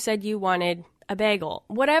oatmeal. You said you wanted a bagel.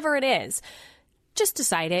 Whatever it is, just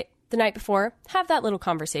decide it the night before. Have that little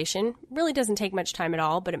conversation. Really doesn't take much time at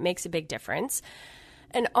all, but it makes a big difference.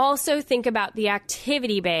 And also think about the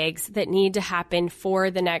activity bags that need to happen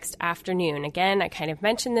for the next afternoon. Again, I kind of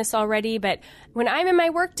mentioned this already, but when I'm in my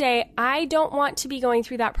workday, I don't want to be going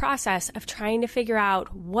through that process of trying to figure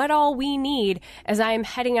out what all we need as I am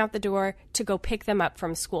heading out the door to go pick them up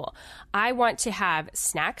from school. I want to have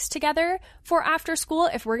snacks together for after school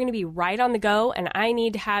if we're going to be right on the go, and I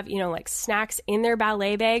need to have, like snacks in their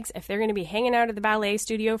ballet bags if they're going to be hanging out at the ballet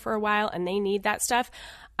studio for a while and they need that stuff.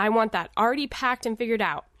 I want that already packed and figured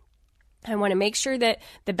out. I want to make sure that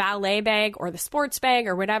the ballet bag or the sports bag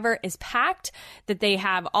or whatever is packed, that they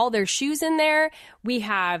have all their shoes in there. We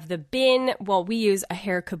have the bin. Well, we use a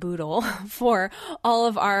hair caboodle for all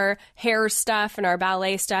of our hair stuff and our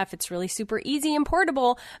ballet stuff. It's really super easy and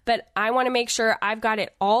portable, but I want to make sure I've got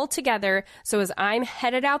it all together. So as I'm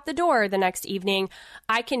headed out the door the next evening,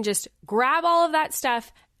 I can just grab all of that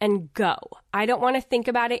stuff and go. I don't want to think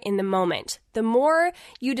about it in the moment. The more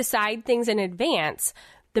you decide things in advance,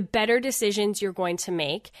 the better decisions you're going to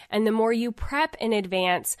make. And the more you prep in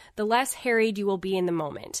advance, the less harried you will be in the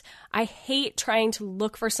moment. I hate trying to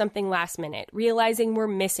look for something last minute, realizing we're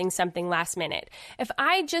missing something last minute. If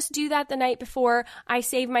I just do that the night before, I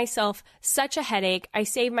save myself such a headache. I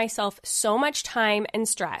save myself so much time and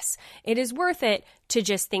stress. It is worth it to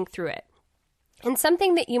just think through it. And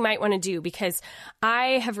something that you might want to do, because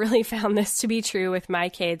I have really found this to be true with my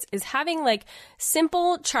kids, is having like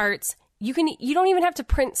simple charts. You don't even have to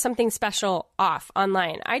print something special off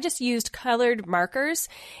online. I just used colored markers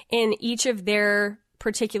in each of their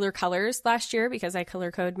particular colors last year because I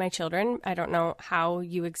color code my children. I don't know how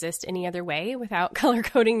you exist any other way without color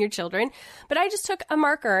coding your children, but I just took a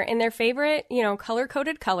marker in their favorite, color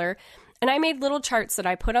coded color, and I made little charts that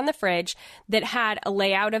I put on the fridge that had a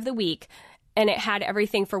layout of the week. And it had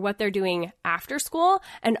everything for what they're doing after school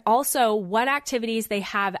and also what activities they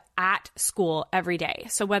have at school every day.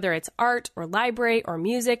 So whether it's art or library or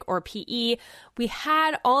music or PE, we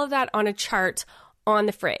had all of that on a chart on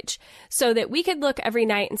the fridge so that we could look every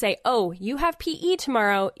night and say, oh, you have PE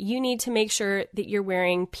tomorrow. You need to make sure that you're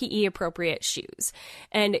wearing PE appropriate shoes.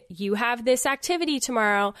 And you have this activity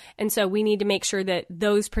tomorrow. And so we need to make sure that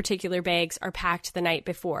those particular bags are packed the night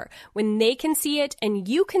before. When they can see it and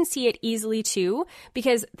you can see it easily too,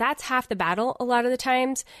 because that's half the battle a lot of the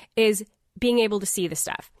times is being able to see the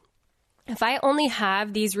stuff. If I only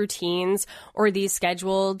have these routines or these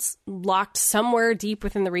schedules locked somewhere deep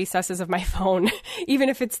within the recesses of my phone, even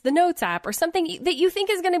if it's the Notes app or something that you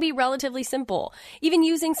think is going to be relatively simple, even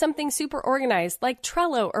using something super organized like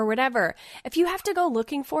Trello or whatever, if you have to go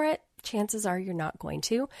looking for it, chances are you're not going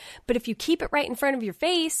to. But if you keep it right in front of your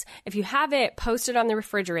face, if you have it posted on the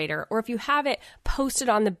refrigerator, or if you have it posted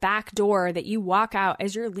on the back door that you walk out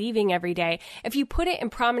as you're leaving every day, if you put it in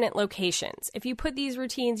prominent locations, if you put these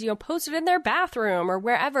routines, posted in their bathroom or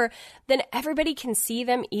wherever, then everybody can see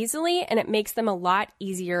them easily and it makes them a lot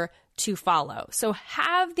easier to follow. So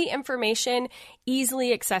have the information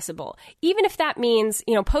easily accessible, even if that means,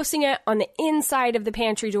 posting it on the inside of the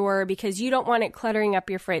pantry door because you don't want it cluttering up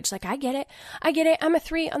your fridge. Like, I get it. I'm a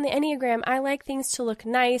 3 on the Enneagram. I like things to look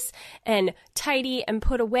nice and tidy and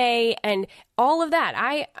put away and all of that.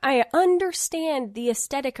 I understand the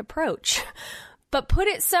aesthetic approach. But put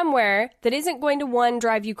it somewhere that isn't going to, one,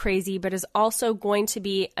 drive you crazy, but is also going to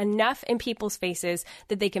be enough in people's faces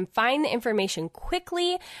that they can find the information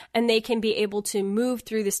quickly and they can be able to move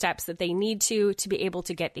through the steps that they need to be able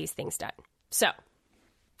to get these things done. So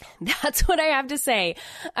that's what I have to say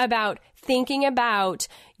about thinking about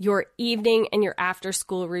your evening and your after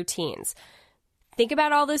school routines. Think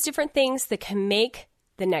about all those different things that can make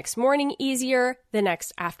the next morning easier, the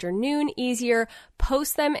next afternoon easier,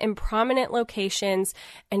 post them in prominent locations,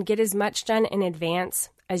 and get as much done in advance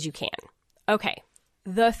as you can. Okay,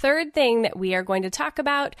 the third thing that we are going to talk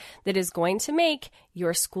about that is going to make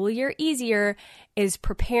your school year easier is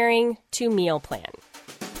preparing to meal plan.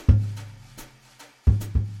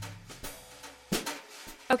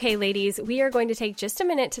 Okay, ladies, we are going to take just a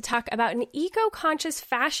minute to talk about an eco-conscious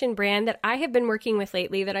fashion brand that I have been working with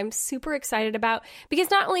lately that I'm super excited about because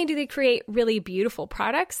not only do they create really beautiful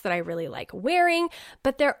products that I really like wearing,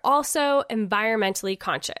 but they're also environmentally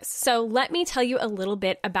conscious. So let me tell you a little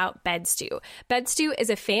bit about BedStew. BedStew is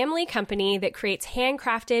a family company that creates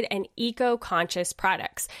handcrafted and eco-conscious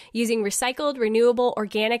products using recycled, renewable,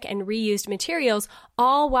 organic, and reused materials,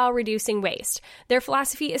 all while reducing waste. Their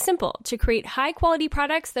philosophy is simple: to create high-quality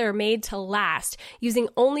products that are made to last using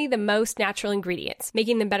only the most natural ingredients,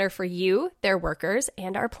 making them better for you, their workers,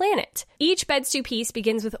 and our planet. Each BedStew piece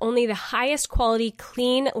begins with only the highest quality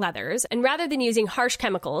clean leathers, and rather than using harsh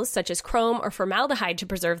chemicals such as chrome or formaldehyde to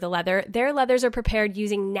preserve the leather, their leathers are prepared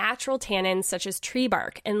using natural tannins such as tree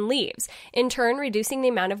bark and leaves, in turn reducing the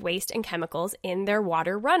amount of waste and chemicals in their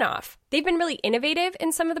water runoff. They've been really innovative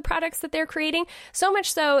in some of the products that they're creating, so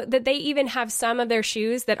much so that they even have some of their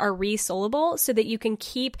shoes that are resolable so that you can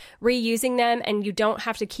keep reusing them and you don't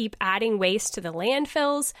have to keep adding waste to the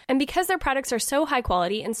landfills. And because their products are so high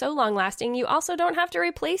quality and so long lasting, you also don't have to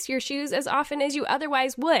replace your shoes as often as you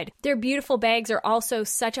otherwise would. Their beautiful bags are also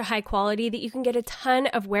such a high quality that you can get a ton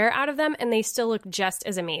of wear out of them and they still look just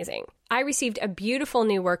as amazing. I received a beautiful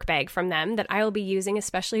new work bag from them that I will be using,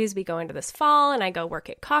 especially as we go into this fall and I go work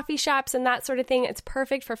at coffee shops and that sort of thing. It's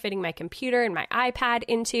perfect for fitting my computer and my iPad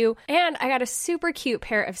into. And I got a super cute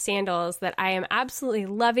pair of sandals that I am absolutely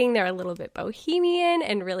loving. They're a little bit bohemian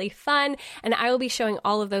and really fun. And I will be showing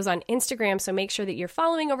all of those on Instagram. So make sure that you're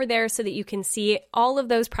following over there so that you can see all of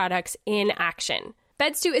those products in action.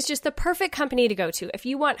 Bed Stu is just the perfect company to go to if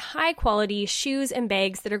you want high quality shoes and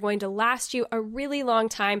bags that are going to last you a really long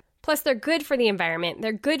time. Plus, they're good for the environment.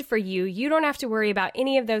 They're good for you. You don't have to worry about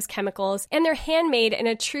any of those chemicals, and they're handmade in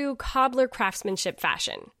a true cobbler craftsmanship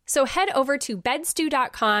fashion. So head over to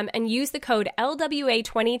bedstu.com and use the code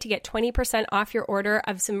LWA20 to get 20% off your order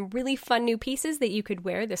of some really fun new pieces that you could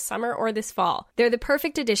wear this summer or this fall. They're the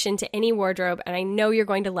perfect addition to any wardrobe, and I know you're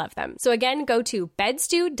going to love them. So again, go to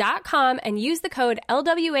bedstu.com and use the code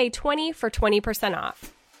LWA20 for 20%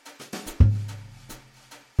 off.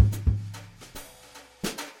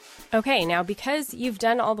 Okay, now because you've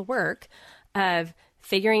done all the work of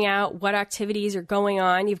figuring out what activities are going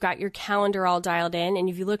on, you've got your calendar all dialed in, and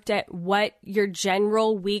you've looked at what your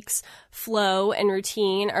general week's flow and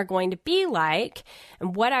routine are going to be like,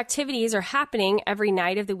 and what activities are happening every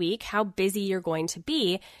night of the week, how busy you're going to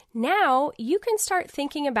be, now you can start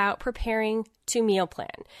thinking about preparing to meal plan.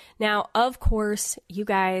 Now, of course, you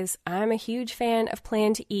guys, I'm a huge fan of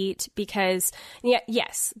Plan to Eat because,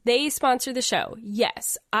 yes, they sponsor the show.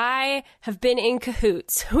 Yes, I have been in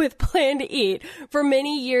cahoots with Plan to Eat for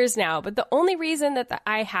many years now, but the only reason that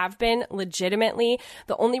I have been legitimately,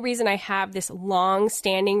 the only reason I have this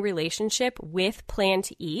long-standing relationship with Plan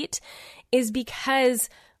to Eat is because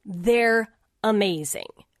they're amazing.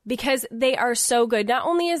 Because they are so good. Not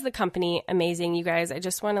only is the company amazing, you guys, I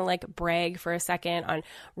just want to brag for a second on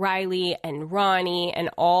Riley and Ronnie and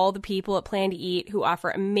all the people at Plan to Eat who offer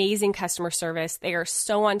amazing customer service. They are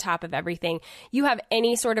so on top of everything. You have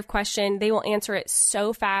any sort of question, they will answer it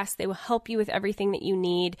so fast. They will help you with everything that you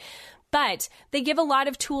need. But they give a lot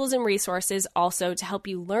of tools and resources also to help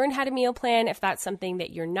you learn how to meal plan if that's something that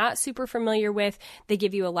you're not super familiar with. They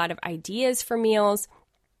give you a lot of ideas for meals.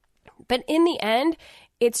 But in the end,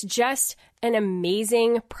 it's just an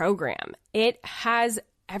amazing program. It has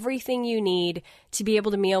everything you need to be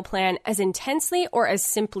able to meal plan as intensely or as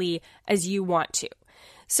simply as you want to.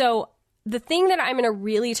 So the thing that I'm going to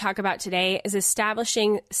really talk about today is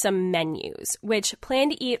establishing some menus, which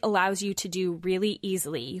Plan to Eat allows you to do really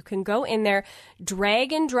easily. You can go in there,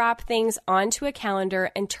 drag and drop things onto a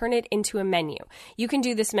calendar and turn it into a menu. You can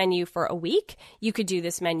do this menu for a week. You could do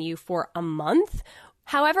this menu for a month.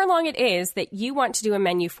 However long it is that you want to do a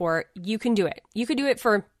menu for, you can do it. You could do it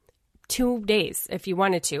for 2 days if you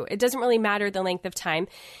wanted to. It doesn't really matter the length of time.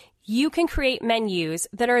 You can create menus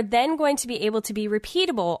that are then going to be able to be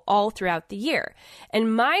repeatable all throughout the year.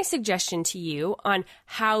 And my suggestion to you on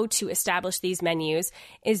how to establish these menus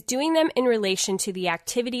is doing them in relation to the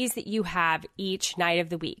activities that you have each night of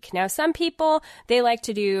the week. Now, some people, they like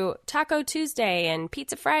to do Taco Tuesday and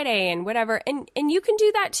Pizza Friday and whatever, and you can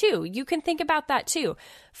do that too. You can think about that too.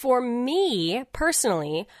 For me,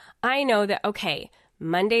 personally, I know that, okay,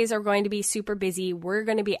 Mondays are going to be super busy. We're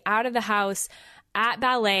going to be out of the house at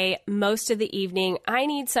ballet most of the evening. I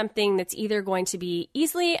need something that's either going to be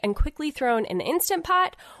easily and quickly thrown in the Instant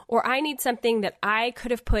Pot, or I need something that I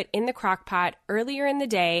could have put in the crock pot earlier in the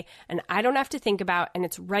day and I don't have to think about, and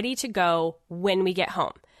it's ready to go when we get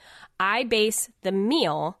home. I base the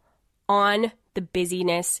meal on the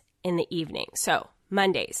busyness in the evening. So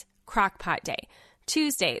Mondays, crock pot day.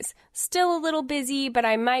 Tuesdays, still a little busy, but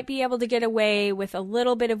I might be able to get away with a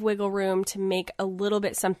little bit of wiggle room to make a little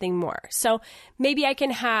bit something more. So maybe I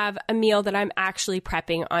can have a meal that I'm actually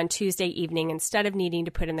prepping on Tuesday evening instead of needing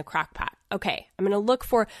to put in the crock pot. Okay, I'm going to look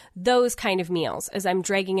for those kind of meals as I'm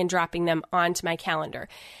dragging and dropping them onto my calendar.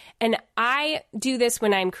 And I do this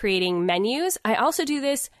when I'm creating menus. I also do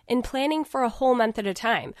this in planning for a whole month at a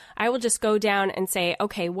time. I will just go down and say,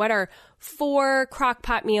 okay, what are 4 crock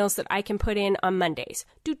pot meals that I can put in on Mondays?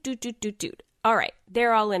 All right,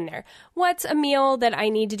 they're all in there. What's a meal that I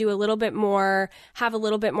need to do a little bit more, have a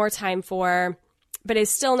little bit more time for, but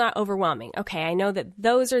is still not overwhelming? Okay, I know that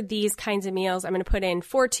those are these kinds of meals I'm going to put in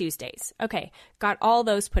for Tuesdays. Okay, got all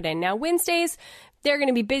those put in. Now Wednesdays, they're going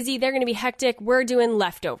to be busy. They're going to be hectic. We're doing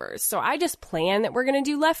leftovers. So I just plan that we're going to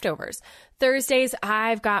do leftovers. Thursdays,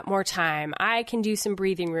 I've got more time. I can do some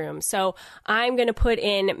breathing room. So I'm going to put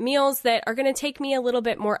in meals that are going to take me a little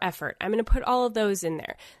bit more effort. I'm going to put all of those in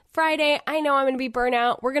there. Friday, I know I'm going to be burnt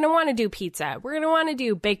out. We're going to want to do pizza. We're going to want to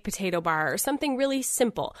do baked potato bar or something really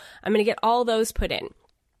simple. I'm going to get all those put in.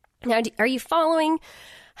 Now, are you following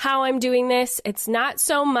how I'm doing this? It's not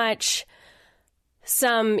so much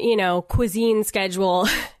some, cuisine schedule.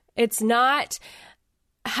 It's not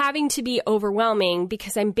having to be overwhelming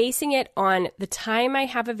because I'm basing it on the time I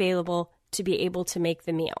have available to be able to make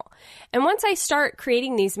the meal. And once I start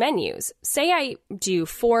creating these menus, say I do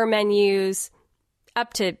 4 menus,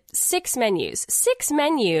 up to 6 menus. 6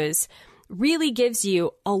 menus really gives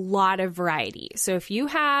you a lot of variety. So if you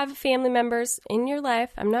have family members in your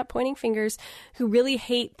life, I'm not pointing fingers, who really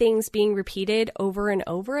hate things being repeated over and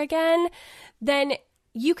over again, then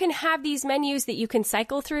you can have these menus that you can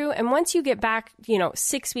cycle through. And once you get back,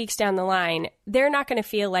 6 weeks down the line, they're not going to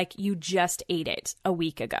feel like you just ate it a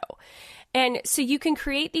week ago. And so you can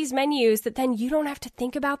create these menus that then you don't have to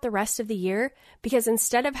think about the rest of the year, because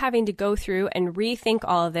instead of having to go through and rethink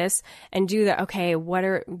all of this and do the, okay,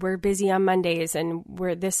 we're busy on Mondays and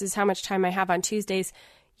this is how much time I have on Tuesdays,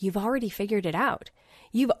 you've already figured it out.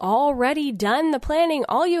 You've already done the planning.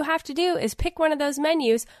 All you have to do is pick one of those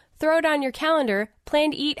menus, throw it on your calendar.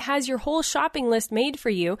 Plan to Eat has your whole shopping list made for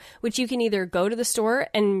you, which you can either go to the store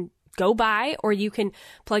and go buy, or you can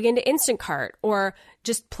plug into Instacart, or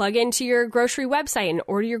just plug into your grocery website and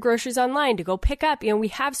order your groceries online to go pick up. We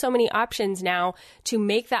have so many options now to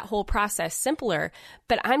make that whole process simpler.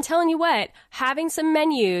 But I'm telling you what, having some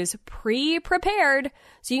menus pre-prepared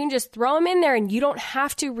so you can just throw them in there and you don't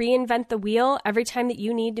have to reinvent the wheel every time that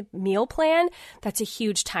you need to meal plan, that's a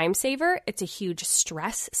huge time saver. It's a huge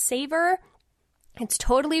stress saver. It's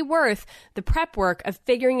totally worth the prep work of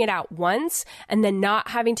figuring it out once and then not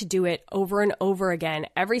having to do it over and over again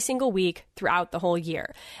every single week throughout the whole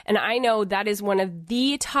year. And I know that is one of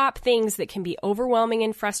the top things that can be overwhelming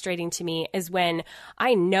and frustrating to me, is when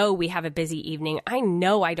I know we have a busy evening. I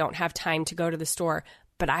know I don't have time to go to the store,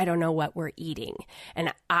 but I don't know what we're eating.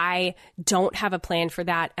 And I don't have a plan for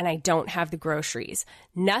that, and I don't have the groceries.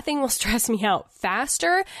 Nothing will stress me out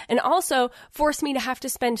faster and also force me to have to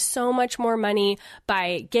spend so much more money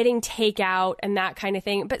by getting takeout and that kind of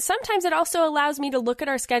thing. But sometimes it also allows me to look at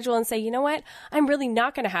our schedule and say, you know what? I'm really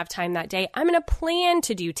not going to have time that day. I'm going to plan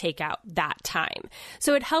to do takeout that time.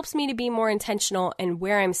 So it helps me to be more intentional in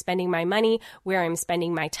where I'm spending my money, where I'm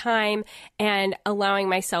spending my time, and allowing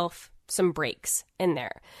myself some breaks in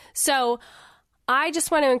there. So I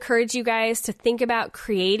just want to encourage you guys to think about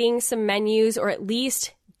creating some menus, or at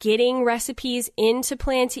least getting recipes into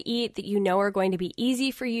Plan to Eat that you know are going to be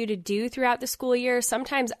easy for you to do throughout the school year.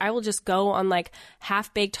 Sometimes I will just go on like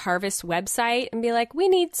Half Baked Harvest website and be like, we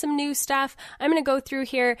need some new stuff. I'm going to go through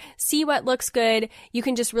here, see what looks good. You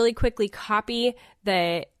can just really quickly copy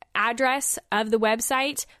the address of the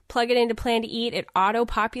website, plug it into Plan to Eat. It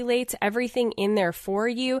auto-populates everything in there for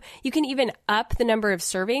you. You can even up the number of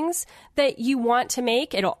servings that you want to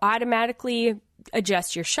make. It'll automatically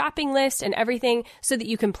adjust your shopping list and everything so that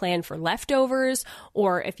you can plan for leftovers,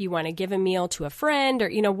 or if you want to give a meal to a friend, or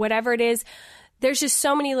whatever it is. There's just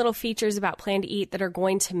so many little features about Plan to Eat that are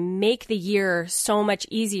going to make the year so much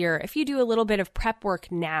easier if you do a little bit of prep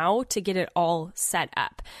work now to get it all set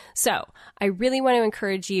up. So I really want to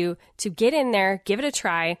encourage you to get in there, give it a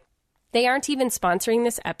try. They aren't even sponsoring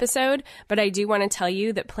this episode, but I do want to tell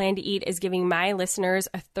you that Plan to Eat is giving my listeners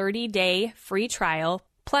a 30-day free trial,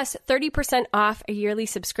 plus 30% off a yearly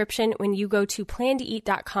subscription when you go to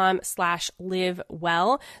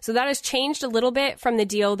plantoeat.com/livewell. So that has changed a little bit from the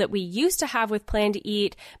deal that we used to have with Plan to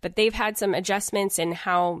Eat, but they've had some adjustments in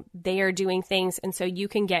how they are doing things. And so you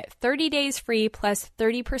can get 30 days free plus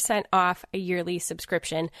 30% off a yearly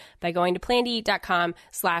subscription by going to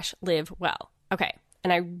plantoeat.com/livewell. Okay.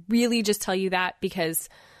 And I really just tell you that because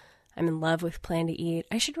I'm in love with Plan to Eat.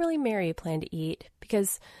 I should really marry Plan to Eat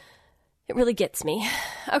because it really gets me.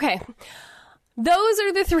 Okay. Those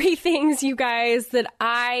are the 3 things, you guys, that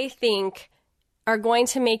I think are going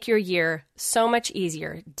to make your year so much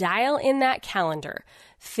easier. Dial in that calendar.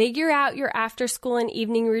 Figure out your after school and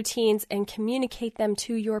evening routines and communicate them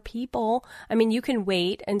to your people. I mean, you can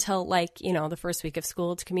wait until the first week of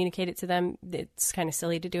school to communicate it to them. It's kind of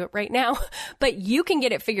silly to do it right now, but you can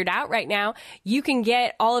get it figured out right now. You can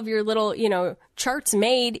get all of your little, charts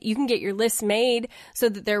made. You can get your lists made so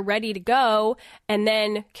that they're ready to go, and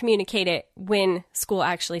then communicate it when school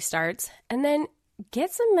actually starts. And then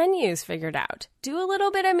get some menus figured out. Do a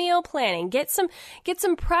little bit of meal planning. Get some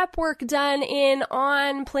prep work done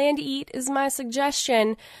on Plan to Eat is my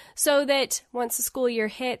suggestion, so that once the school year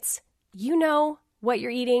hits, you know what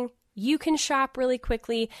you're eating. You can shop really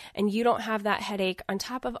quickly and you don't have that headache on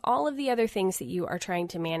top of all of the other things that you are trying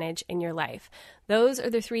to manage in your life. Those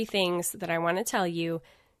are the 3 things that I want to tell you.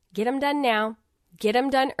 Get them done now. Get them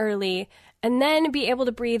done early, and then be able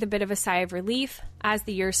to breathe a bit of a sigh of relief as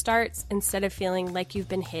the year starts instead of feeling like you've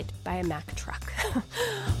been hit by a Mack truck.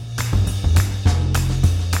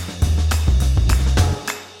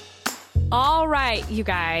 All right, you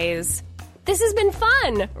guys. This has been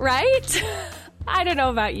fun, right? I don't know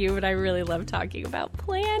about you, but I really love talking about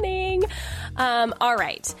planning. All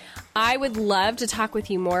right. I would love to talk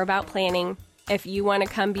with you more about planning. if you want to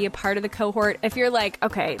come be a part of the cohort. If you're like,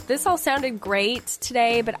 okay, this all sounded great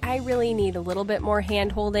today, but I really need a little bit more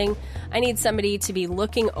hand holding. I need somebody to be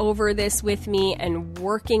looking over this with me and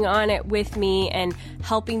working on it with me and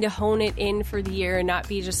helping to hone it in for the year and not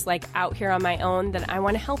be just like out here on my own, then I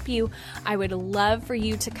want to help you. I would love for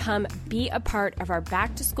you to come be a part of our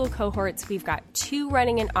back to school cohorts. We've got 2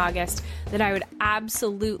 running in August that I would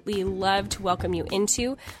absolutely love to welcome you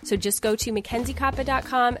into. So just go to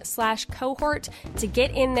MackenzieKoppa.com/cohort to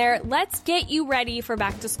get in there. Let's get you ready for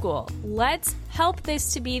back to school. Let's help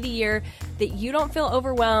this to be the year that you don't feel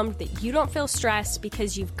overwhelmed, that you don't feel stressed,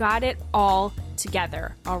 because you've got it all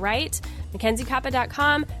together. All right?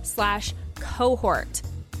 MackenzieKoppa.com/cohort.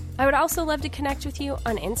 I would also love to connect with you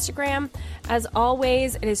on Instagram. As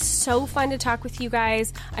always, it is so fun to talk with you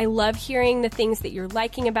guys. I love hearing the things that you're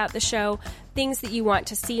liking about the show, things that you want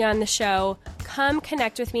to see on the show. Come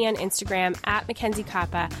connect with me on Instagram at Mackenzie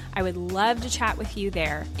Koppa. I would love to chat with you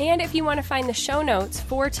there. And if you want to find the show notes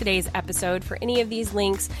for today's episode, for any of these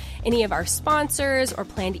links, any of our sponsors or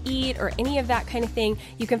Plan to Eat or any of that kind of thing,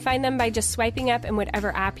 you can find them by just swiping up in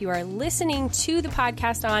whatever app you are listening to the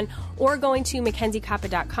podcast on, or going to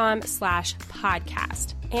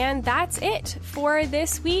MackenzieKoppa.com/podcast. And that's it for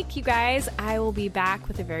this week, you guys. I will be back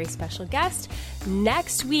with a very special guest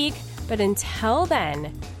next week. But until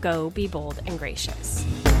then, go be bold and gracious.